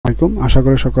আশা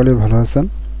করি সকলে ভালো আছেন।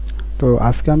 তো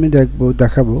আজকে আমি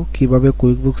দেখাবো কিভাবে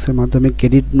কুইকবুকস এর মাধ্যমে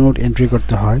ক্রেডিট নোট এন্ট্রি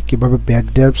করতে হয়, কিভাবে ব্যাড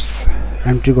ডেটস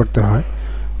এন্ট্রি করতে হয়।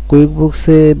 QuickBooks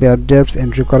a bad dates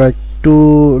entry করা একটু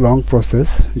লং প্রসেস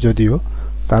যদিও,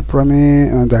 তারপর আমি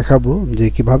দেখাবো যে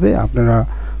কিভাবে আপনারা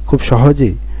খুব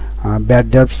সহজেই ব্যাড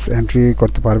ডেটস এন্ট্রি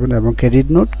করতে পারবেন এবং ক্রেডিট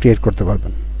নোট ক্রিয়েট করতে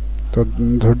পারবেন। তো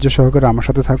ধৈর্য সহকারে আমার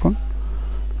সাথে থাকুন।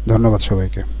 ধন্যবাদ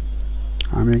সবাইকে।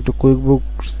 আমি একটু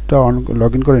কুইকবুকসটা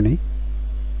লগ ইন করে নিই।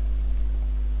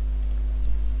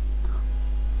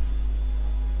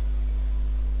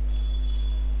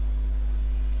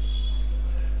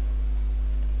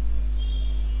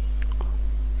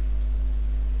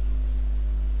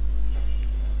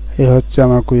 এই হচ্ছে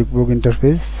আমার কুইকবুক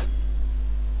ইন্টারফেস।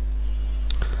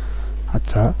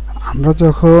 আচ্ছা, আমরা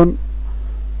যখন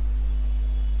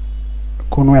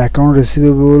কোনো অ্যাকাউন্ট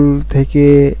রিসিভেবল থেকে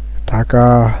টাকা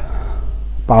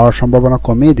পাওয়ার সম্ভাবনা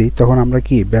কমিয়ে দিই, তখন আমরা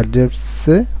কি ব্যাড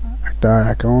ডেটসে একটা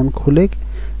অ্যাকাউন্ট খুলে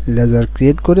লেজার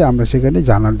ক্রিয়েট করে আমরা সেখানে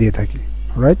জার্নাল দিয়ে থাকি,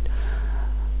 রাইট?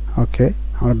 ওকে,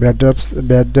 আমরা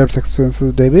bad dates expenses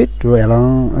debit O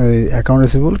account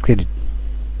receivable credit,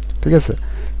 ঠিক আছে।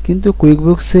 কিন্তু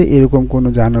কুইকবুকসে এরকম কোনো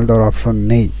জার্নাল দেওয়ার অপশন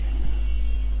নেই।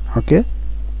 ওকে,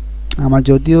 আমার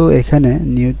যদিও এখানে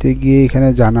নিউতে গিয়ে এখানে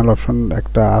জার্নাল অপশন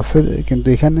একটা আছে, কিন্তু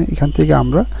এখান থেকে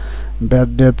আমরা ব্যাড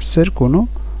ডেটসের কোনো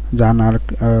জার্নাল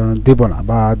দেব না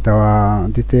বা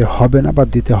দিতে হবে না বা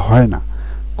দিতে হয় না।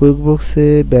 কুইকবুকসে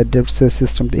ব্যাড ডেটসের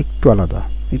সিস্টেমটা একটু আলাদা,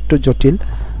 একটু জটিল।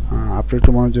 আপনি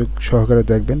একটু মনোযোগ সহকারে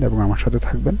দেখবেন এবং আমার সাথে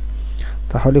থাকবেন,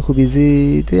 তাহলে খুব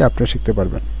ইজিতে আপনারা শিখতে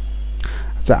পারবেন।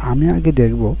 আচ্ছা, আমি আগে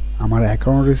দেখব আমার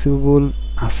অ্যাকাউন্ট রিসিভেবল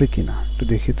আছে কিনা, একটু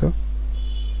দেখি তো।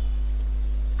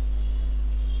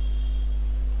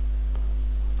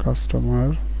 কাস্টমার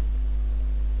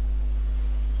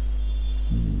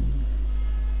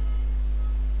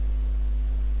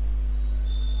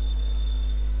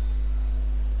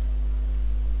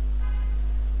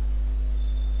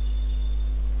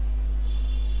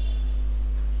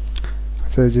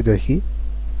আচ্ছা, এই যে দেখি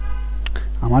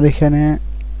আমার এখানে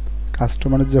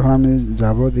কাস্টমারের যখন আমি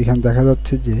যাব, এখানে দেখা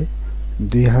যাচ্ছে যে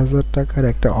 2000 টাকার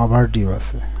একটা ওভারডিউ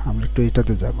আছে। আমরা একটু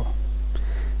এটাতে যাব।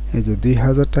 এই যে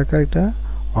 2000 টাকার একটা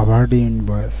ওভারডিউ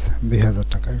ইনভয়েস, 2000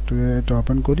 টাকা। একটু এটা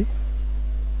ওপেন করি,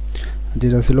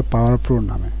 যেটা ছিল পাওয়ারপ্রো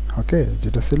নামে। ওকে,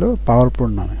 যেটা ছিল পাওয়ারপ্রো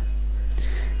নামে।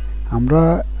 আমরা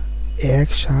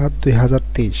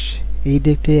 1/7/2023 এই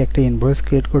ডেটে একটা ইনভয়েস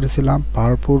ক্রিয়েট করেছিলাম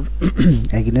পাওয়ারপ্রোর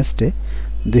এগেনস্টে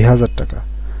 2000 টাকা,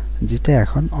 যেটা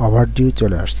এখন ওভারডিউ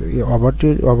চলে আসছে। এই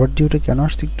ওভারডিউটা কেন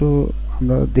আসছে একটু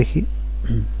আমরা দেখি।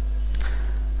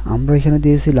 আমরা এখানে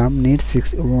দিয়েছিলাম নিড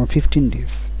 15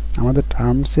 ডেজ। আমাদের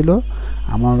টার্ম ছিল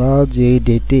আমরা যে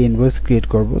ডেটে ইনভয়েস ক্রিয়েট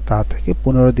করব তা থেকে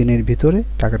 15 দিনের ভিতরে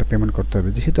টাকাটা পেমেন্ট করতে হবে।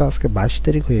 যেহেতু আজকে 22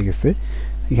 তারিখ হয়ে গেছে,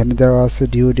 এখানে দেওয়া আছে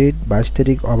ডিউ ডেট 22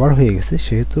 তারিখ ওভার হয়ে গেছে,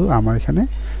 সেহেতু আমার এখানে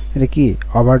এটা কি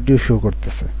ওভারডিউ শো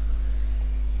করতেছে।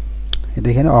 এটা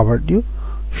এখানে ওভারডিউ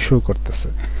শো করতেছে।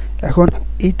 এখন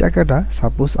এই টাকাটা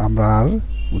সাপোজ আমরা আর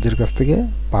ওদের কাছ থেকে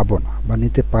পাবো না বা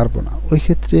নিতে পারবো না, ওই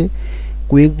ক্ষেত্রে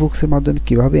কুইকবুকসের মাধ্যমে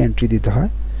কীভাবে এন্ট্রি দিতে হয়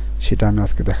সেটা আমি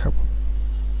আজকে দেখাবো।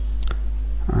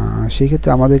 সেই ক্ষেত্রে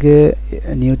আমাদেরকে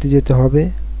নিউতে যেতে হবে।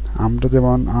 আমরা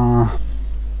যেমন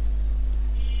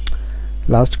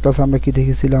লাস্ট ক্লাস আমরা কি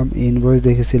দেখেছিলাম, ইনভয়েস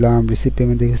দেখেছিলাম, রিসিভ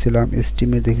পেমেন্ট দেখেছিলাম,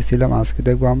 এস্টিমেট দেখেছিলাম। আজকে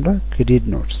দেখবো আমরা ক্রেডিট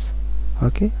নোটস।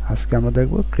 ওকে, আজকে আমরা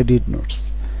দেখবো ক্রেডিট নোটস।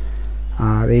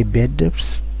 আর এই ব্যাড ডেটস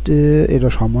এটা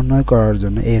সমন্বয় করার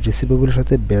জন্য, এই রিসিভেবলের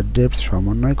সাথে ব্যাড ডেটস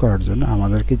সমন্বয় করার জন্য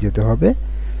আমাদেরকে যেতে হবে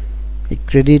এই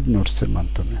ক্রেডিট নোটসের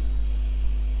মাধ্যমে।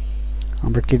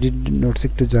 আমরা ক্রেডিট নোটস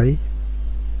একটু যাই।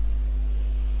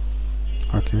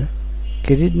 ওকে,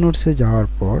 ক্রেডিট নোটসে যাওয়ার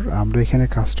পর আমরা এখানে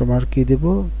কাস্টমার কি দেব,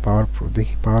 পাওয়ারপ্রো।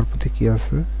 দেখি পাওয়ারপ্রোতে কি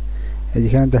আছে। এই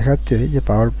যেখানে দেখাচ্ছে যে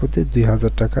পাওয়ারপ্রোতে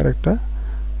 2000 টাকার একটা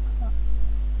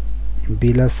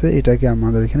বিল আছে, এটাকে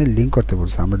আমাদের এখানে লিঙ্ক করতে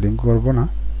বলছে। আমরা লিঙ্ক করব না,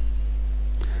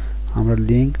 আমরা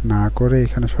লিঙ্ক না করে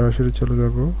এখানে সরাসরি চলে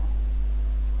যাব।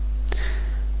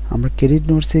 আমরা ক্রেডিট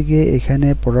নোটসে গিয়ে এখানে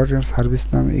প্রোডাক্ট অ্যান্ড সার্ভিস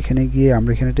নামে এখানে গিয়ে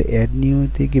আমরা এখানে একটা অ্যাড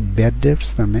নিউতে গিয়ে ব্যাড ডেটস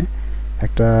নামে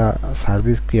একটা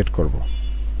সার্ভিস ক্রিয়েট করব।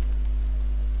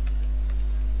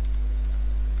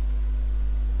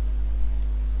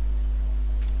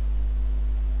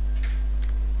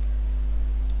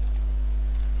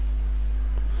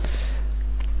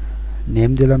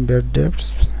 নেম দিলাম bad dates,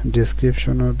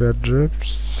 description of bad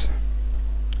dates.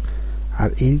 আর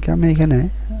ইনকামে এখানে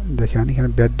দেখেন, এখানে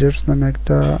ব্যাড ডেটস নামে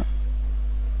একটা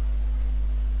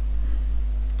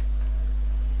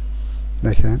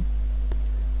দেখেন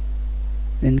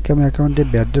ইনকাম অ্যাকাউন্টে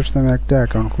ব্যাড ডেটস নামে একটা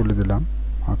অ্যাকাউন্ট খুলে দিলাম।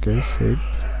 ওকে, সেভ।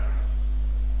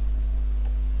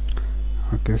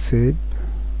 ওকে, সেভ।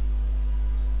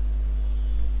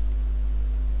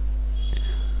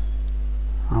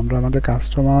 আমরা আমাদের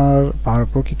কাস্টমার পাওয়ার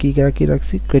পরকে কি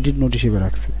রাখছি, ক্রেডিট নোট হিসেবে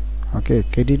রাখছি। ওকে,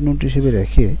 ক্রেডিট নোট হিসেবে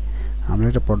রেখে আমরা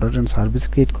একটা প্রোডাক্ট অ্যান্ড সার্ভিস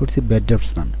ক্রিয়েট করছি ব্যাড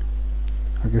ডেটস নামে।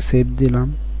 ওকে, সেভ দিলাম।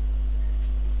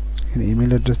 এখানে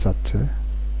ইমেল অ্যাড্রেস চাচ্ছে,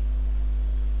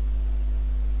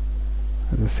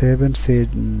 আচ্ছা সেভ অ্যান্ড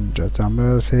আচ্ছা আমরা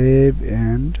সেভ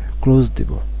অ্যান্ড ক্লোজ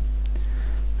দিব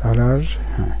তাহলে। আর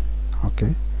হ্যাঁ, ওকে,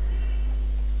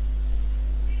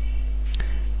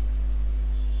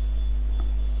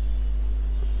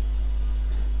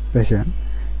 দেখেন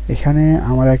এখানে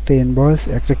আমার একটা ইনভয়েস,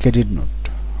 একটা ক্রেডিট নোট।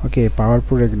 ওকে,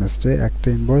 পাওয়ারপুর এগেনস্টে একটা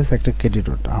ইনভয়েস, একটা ক্রেডিট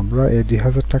নোট। আমরা এই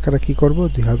 2000 টাকাটা কি করব,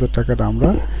 2000 টাকাটা আমরা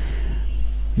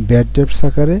ব্যাড ডেটস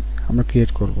আকারে আমরা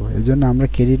ক্রিয়েট করব। এই জন্য আমরা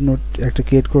ক্রেডিট নোট একটা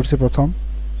ক্রিয়েট করছি প্রথম,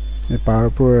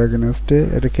 পাওয়ারপুর এগেনস্টে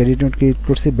একটা ক্রেডিট নোট ক্রিয়েট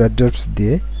করছি ব্যাড ডেটস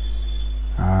দিয়ে।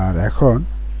 আর এখন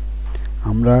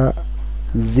আমরা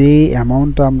যে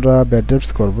অ্যামাউন্টটা আমরা ব্যাড ডেটস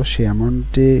করবো সেই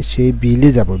অ্যামাউন্টে, সেই বিলে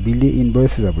যাব, বিলে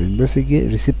ইনভয়েসে যাব, ইনভয়েসে গিয়ে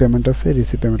রিসিভ পেমেন্ট আছে,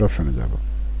 রিসিভ পেমেন্ট অপশনে যাব।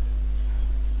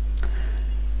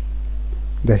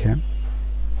 দেখেন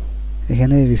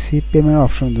এখানে রিসিভ পেমেন্ট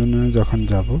অপশনের জন্য যখন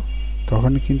যাব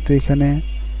তখন কিন্তু এখানে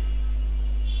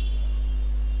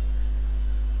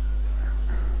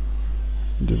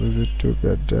ডিপোজিট টু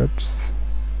ব্যাড ডেটস,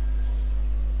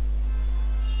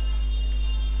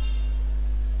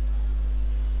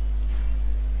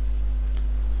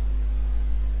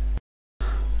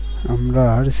 আমরা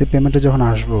রিসিভ পেমেন্টে যখন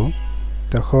আসব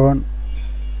তখন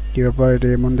কী ব্যাপার, এটা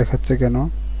এমন দেখাচ্ছে কেন?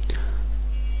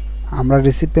 আমরা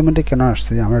রিসিভ পেমেন্টে কেন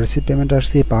আসছি, আমরা রিসিভ পেমেন্টে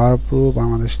আসছি পাওয়ারপুর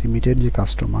বাংলাদেশ লিমিটেড যে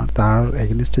কাস্টমার, তার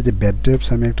এগেনস্টে যে ব্যাড ডেটস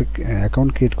আমি একটা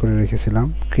অ্যাকাউন্ট ক্রিয়েট করে রেখেছিলাম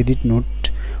ক্রেডিট নোট,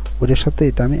 ওটার সাথে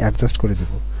এটা আমি অ্যাডজাস্ট করে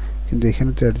দেবো। কিন্তু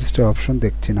এখানে তো অ্যাডজাস্টের অপশন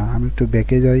দেখছি না। আমি একটু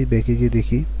ব্যাকে যাই, ব্যাকে গিয়ে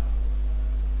দেখি।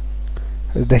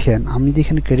 দেখেন আমি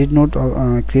যেখানে ক্রেডিট নোট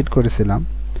ক্রিয়েট করেছিলাম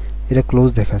এটা ক্লোজ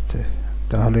দেখাচ্ছে,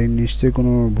 তাহলে নিশ্চয়ই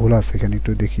কোনো ভুল আছে এখানে।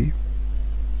 একটু দেখি,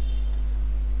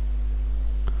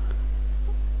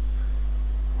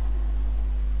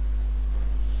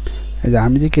 এই যে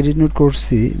আমি যে ক্রেডিট নোট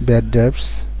করছি ব্যাড ডেটস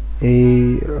এই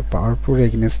পাওয়ারপুর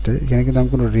এগেনস্টে, এখানে কিন্তু আমি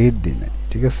কোনো রেট দিই নাই,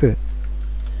 ঠিক আছে?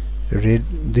 রেট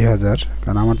 2000,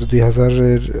 কারণ আমার তো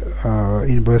 2000-এর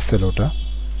ইনভয়েস ছিল ওটা।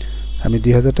 আমি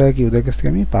 2000 টাকা কি ওদের কাছ থেকে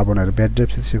আমি পাবো না, ব্যাড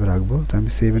ডেটস হিসেবে রাখবো। তো আমি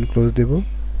সেভ অ্যান্ড ক্লোজ দেবো।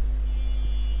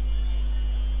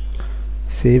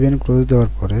 সেভ অ্যান্ড ক্লোজ দেওয়ার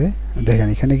পরে দেখেন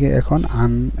এখানে কি এখন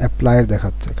আনঅ্যাপ্লাইড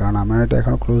দেখাচ্ছে, কারণ আমার এটা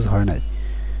এখনও ক্লোজ হয় নাই।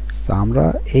 তো আমরা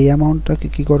এই অ্যামাউন্টটাকে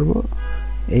কী করব,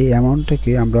 এই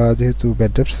অ্যামাউন্টটাকে আমরা যেহেতু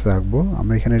ব্যাড ডেটস রাখবো,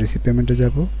 আমরা এখানে রিসিভ পেমেন্টে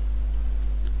যাব।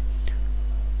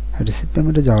 রিসিভ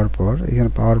পেমেন্টে যাওয়ার পর এখানে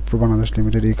পাওয়ারপুর বাংলাদেশ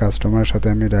লিমিটেড এই কাস্টমারের সাথে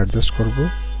আমি এটা অ্যাডজাস্ট করব।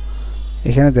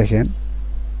 এখানে দেখেন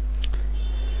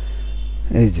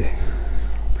এই যে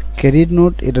ক্রেডিট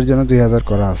নোট, এটার জন্য 2000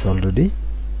 করা আছে অলরেডি।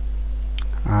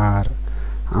 আর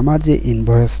আমার যে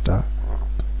ইনভয়েসটা,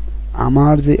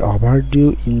 আমার যে ওভারডিউ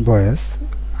ইনভয়েস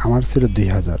আমার ছিল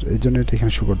 2000, এই জন্য এটা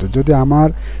এখানে শো করতে। যদি আমার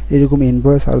এরকম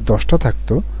ইনভয়েস আর 10টা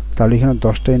থাকতো তাহলে এখানে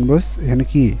 10টা ইনভয়েস এখানে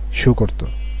কি শো করতো।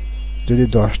 যদি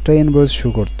 10টা ইনভয়েস শো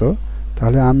করতো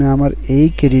তাহলে আমি আমার এই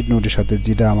ক্রেডিট নোটের সাথে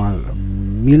যেটা আমার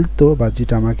মিলতো বা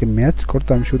যেটা আমাকে ম্যাচ করতো,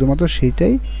 আমি শুধুমাত্র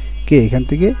সেইটাই কে এখান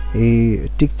থেকে এই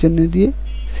টিক চিহ্ন দিয়ে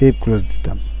সেভ ক্লোজ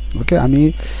দিতাম। ওকে, আমি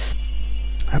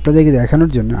আপনাদেরকে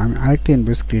দেখানোর জন্য আমি আরেকটা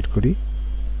ইনভয়েস ক্রিয়েট করি।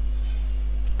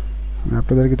 আমি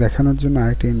আপনাদেরকে দেখানোর জন্য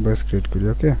আরেকটা ইনভয়েস ক্রিয়েট করি।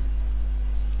 ওকে,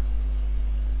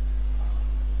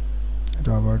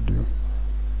 এটা আবার ডিউ।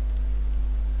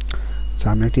 আচ্ছা,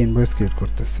 আমি একটা ইনভয়েস ক্রিয়েট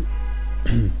করতেছি।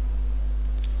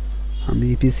 আমি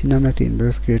ইপিসি নামে একটা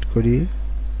ইনভয়েস ক্রিয়েট করি।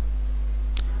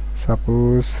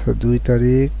 সাপোজ 2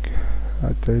 তারিখ,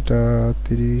 আচ্ছা এটা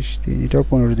 30 দিন, এটাও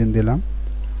 15 দিন দিলাম।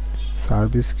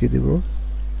 সার্ভিস কি দেব,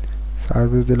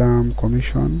 সার্ভিস দিলাম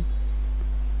কমিশন।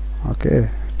 ওকে,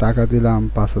 টাকা দিলাম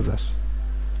 5000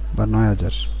 বা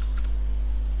 9000।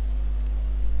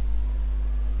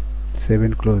 Save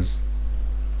and close.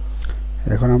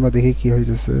 এখন আমরা দেখি কি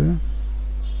হইতেছে।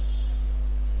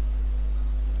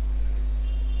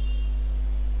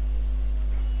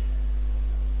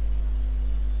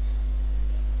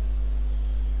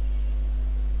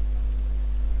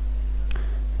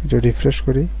 এটা রিফ্রেশ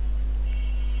করি।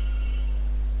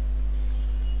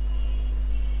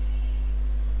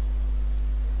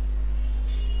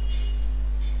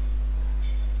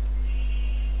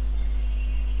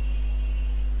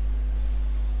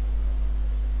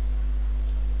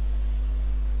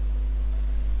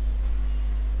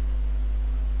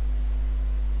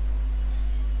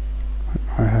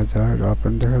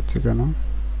 ওপেন দেখাচ্ছে কেন?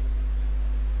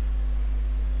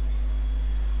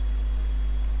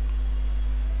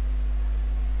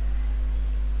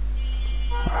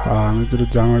 আমি তো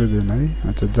জানুয়ারি দিই নাই।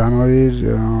 আচ্ছা, জানুয়ারির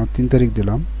 3 তারিখ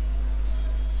দিলাম।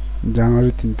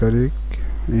 জানুয়ারি 3 তারিখ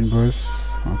ইনভয়েস।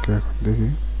 ওকে, এখন দেখি,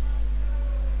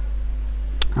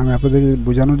 আমি আপনাদের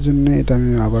বোঝানোর জন্য এটা আমি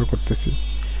আবার করতেছি।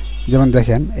 যেমন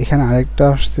দেখেন এখানে আরেকটা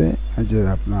আসছে, যে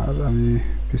আপনার, আমি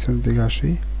পিছনের দিকে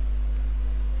আসি,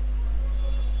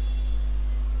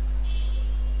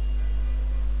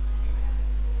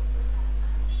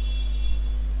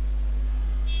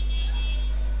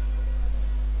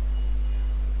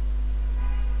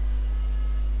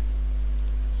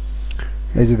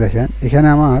 এই যে দেখেন এখানে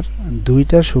আমার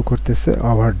দুইটা শো করতেছে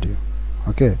ওভারডিউ।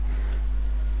 ওকে,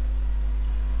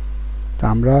 তা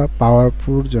আমরা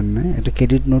পাওয়ারপুর জন্য একটা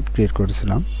ক্রেডিট নোট ক্রিয়েট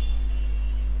করেছিলাম।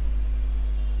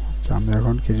 আচ্ছা, আমরা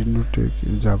এখন ক্রেডিট নোটে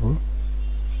যাব।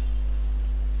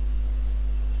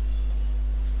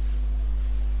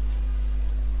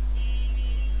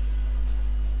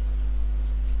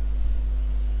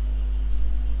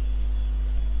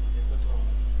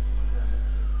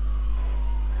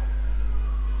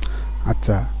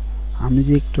 আচ্ছা, আমি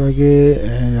যে একটু আগে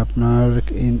আপনার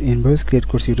ইনভয়েস ক্রিয়েট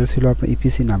করছি, এটা ছিল আপনার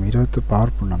ইপিসি নামে, এটা হয়তো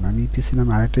পাওয়ারপুর নামে। আমি ইপিসি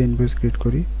নামে আরেকটা ইনভয়েস ক্রিয়েট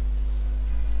করি,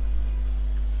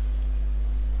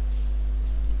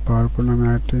 পাওয়ারপুর নামে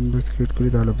আরেকটা ইনভয়েস ক্রিয়েট করি,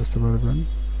 তাহলে বুঝতে পারবেন।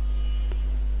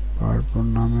 পাওয়ারপুর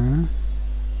নামে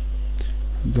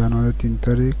জানুয়ারি 3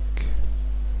 তারিখ,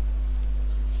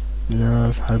 এটা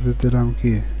সার্ভিস দিলাম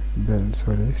কি,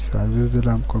 সরি, সার্ভিস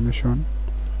দিলাম কমিশন,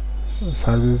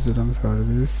 সার্ভিস দিলাম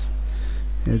সার্ভিস,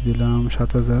 এ দিলাম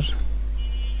 7000,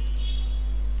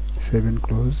 7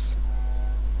 ক্লোজ।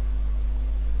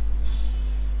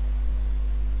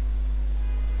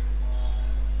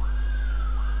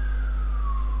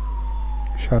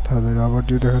 আবার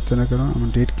ডিউ দেখাচ্ছে না কেন? আমি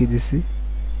ডেট কি দিছি?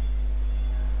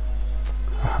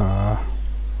 হ্যাঁ,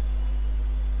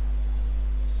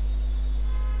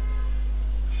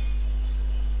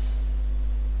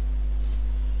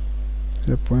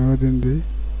 15 দিন দিই।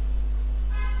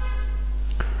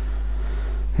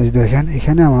 এই যে দেখেন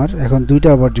এখানে আমার এখন দুইটা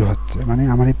ওভারডিউ হচ্ছে, মানে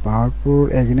আমার এই পাওয়ারপুর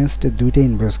এগেনস্টে দুইটা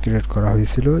ইনভয়েস ক্রিয়েট করা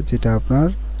হয়েছিল, যেটা আপনার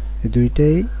এই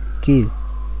দুইটাই কি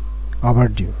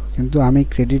ওভারডিউ, কিন্তু আমি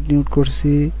ক্রেডিট নোট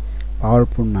করছি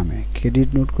পাওয়ারপুর নামে, ক্রেডিট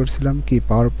নোট করছিলাম কি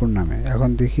পাওয়ারপুর নামে। এখন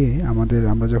দেখি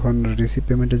আমরা যখন রিসিভ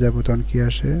পেমেন্টে যাব তখন কি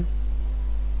আসে।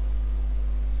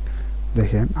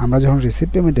 দেখেন আমরা যখন রিসিভ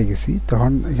পেমেন্টে গেছি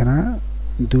তখন এখানে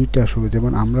দুইটা শুরু,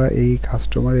 যেমন আমরা এই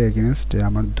কাস্টমারের এগেনস্টে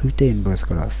আমার দুইটা ইনভয়েস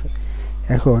করা আছে।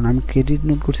 এখন আমি ক্রেডিট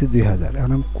নোট করছি 2000,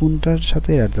 এখন আমি কোনটার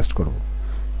সাথে অ্যাডজাস্ট করব?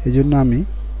 এই জন্য আমি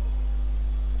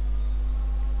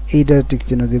এইটা টিক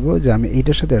চিহ্ন দিব যে আমি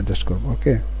এইটার সাথে অ্যাডজাস্ট করব।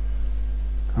 ওকে,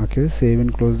 ওকে, 7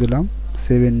 ক্লোজ দিলাম,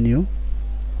 7 নিউ।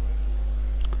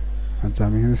 আচ্ছা,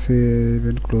 আমি এখানে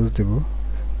 7 ক্লোজ দেব।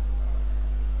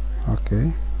 ওকে,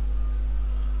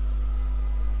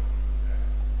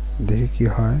 দেখি কি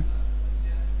হয়।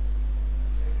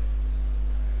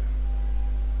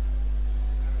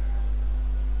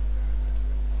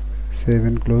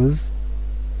 Seven close.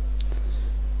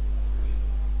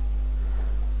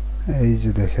 এই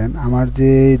যে দেখেন আমার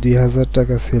যে 2000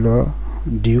 টাকা ছিল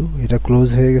ডিউ, এটা ক্লোজ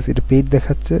হয়ে গেছে, এটা পেইড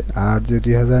দেখাচ্ছে। আর যে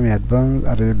 2000 আমি অ্যাডভান্স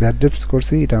আর ব্যাড ডেটস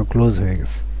করছি, এটা ক্লোজ হয়ে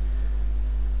গেছে।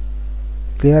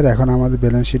 ক্লিয়ার? এখন আমাদের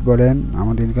ব্যালেন্স শিট বলেন,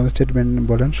 আমাদের ইনকাম স্টেটমেন্ট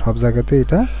বলেন, সব জায়গাতে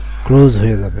এটা ক্লোজ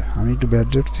হয়ে যাবে। আমি একটু ব্যাড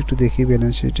ডেটস একটু দেখি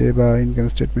ব্যালেন্স শিটে বা ইনকাম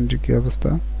স্টেটমেন্টের কী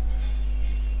অবস্থা।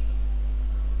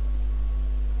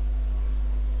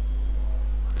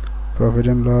 প্রফিট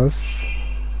অ্যান্ড লস,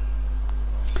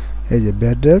 এই যে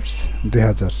ব্যাড ডেটস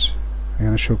 2000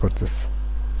 এখানে শো করতেছে।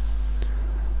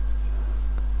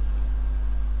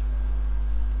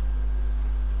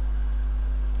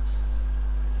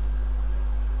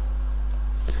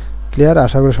 ক্লিয়ার?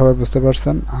 আশা করি সবাই বুঝতে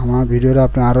পারছেন। আমার ভিডিওটা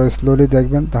আপনি আরও স্লোলি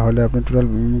দেখবেন, তাহলে আপনি টোটাল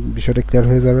বিষয়টা ক্লিয়ার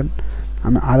হয়ে যাবেন।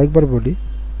 আমি আরেকবার বলি,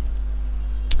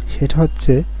 সেটা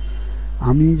হচ্ছে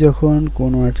আমি যখন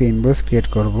কোনো একটা ইনভয়েস ক্রিয়েট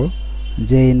করব,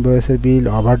 যে ইনভয়েসের বিল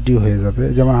ওভারডিউ হয়ে যাবে,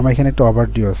 যেমন আমার এখানে একটা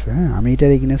ওভারডিউ আছে, হ্যাঁ, আমি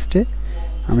এটার এগেনস্টে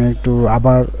আমি একটু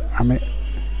আবার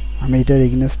আমি এটার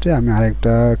এগেনস্টে আমি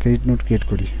আরেকটা ক্রেডিট নোট ক্রিয়েট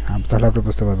করি, তাহলে আপনি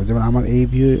বুঝতে পারবেন। যেমন আমার এই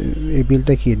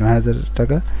বিলটা কি 9000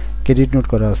 টাকা ক্রেডিট নোট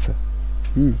করা আছে।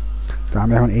 তো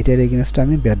আমি এখন এটার এগেনস্টে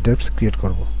আমি ব্যাড ডেটস ক্রিয়েট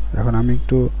করব। এখন আমি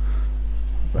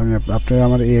আপনারা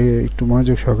আমার একটু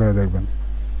মনোযোগ সহকারে দেখবেন।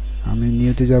 আমি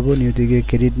নিউতে যাব, নিউতে গিয়ে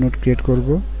ক্রেডিট নোট ক্রিয়েট করব।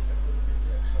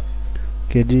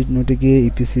 ক্রেডিট নোটে গিয়ে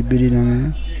ইপিসিবিডি নামে,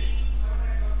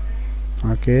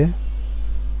 ওকে,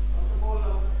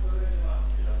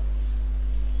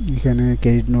 এখানে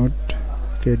credit note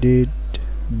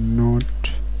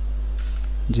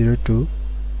 02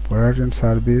 product and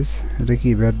service, এটা কি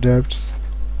ব্যাড ডেটস,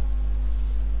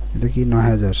 এটা কি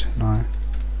 9000।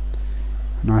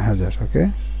 ওকে,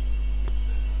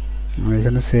 আমি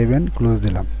এখানে 7 ক্লোজ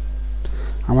দিলাম।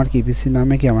 আমার কি ইপিসি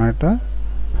নামে কি আমার একটা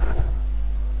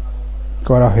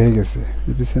করা হয়ে গেছে,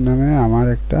 ইপিসি নামে আমার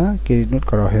একটা ক্রেডিট নোট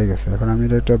করা হয়ে গেছে। এখন আমি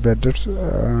এটা ব্যাড ডেটস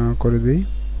করে দিই।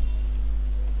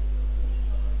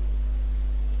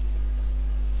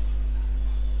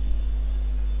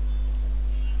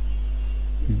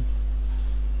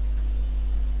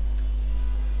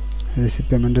 রিসিভ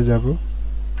পেমেন্টে যাব।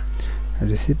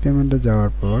 রিসিভ পেমেন্টে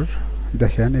যাওয়ার পর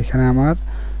দেখেন এখানে আমার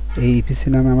এই ইপিসি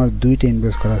নামে আমার 2টা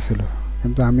ইনভয়েস করা ছিল,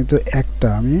 কিন্তু আমি তো একটা,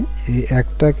 আমি এই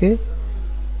একটাকে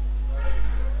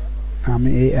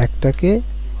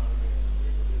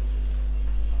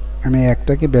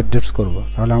ব্যাড ডেটস করব।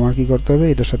 তাহলে আমার কি করতে হবে,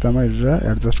 এটার সাথে আমার এটা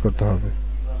অ্যাডজাস্ট করতে হবে।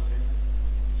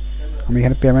 আমি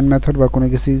এখানে পেমেন্ট মেথড বা কোনো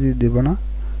কিছুই দেব না,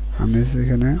 আমি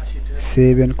এখানে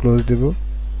save and close Dev.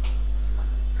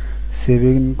 Save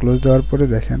and close দেওয়ার পরে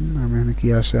দেখেন আমি এখানে কি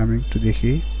আসে, আমি একটু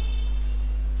দেখি।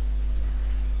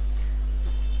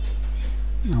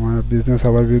 আমার বিজনেস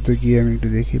ওভারভিউতে গিয়ে আমি একটু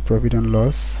দেখি প্রফিট অ্যান্ড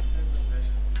লস।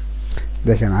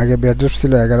 দেখেন আগে ব্যাড ডেটস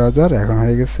ছিল 11,000, এখন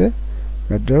হয়ে গেছে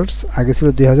ব্যাড ডেটস আগে ছিল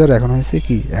 2,000, এখন হয়েছে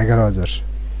কি 11,000।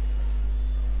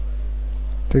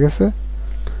 ঠিক আছে,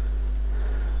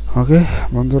 ওকে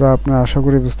বন্ধুরা, আপনারা আশা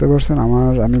করি বুঝতে পারছেন।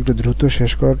 আমি একটু দ্রুত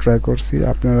শেষ করার ট্রাই করছি,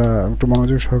 আপনারা একটু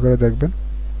মনোযোগ সহকারে দেখবেন।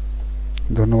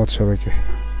 ধন্যবাদ সবাইকে,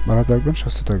 ভালো থাকবেন,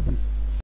 সুস্থ থাকবেন।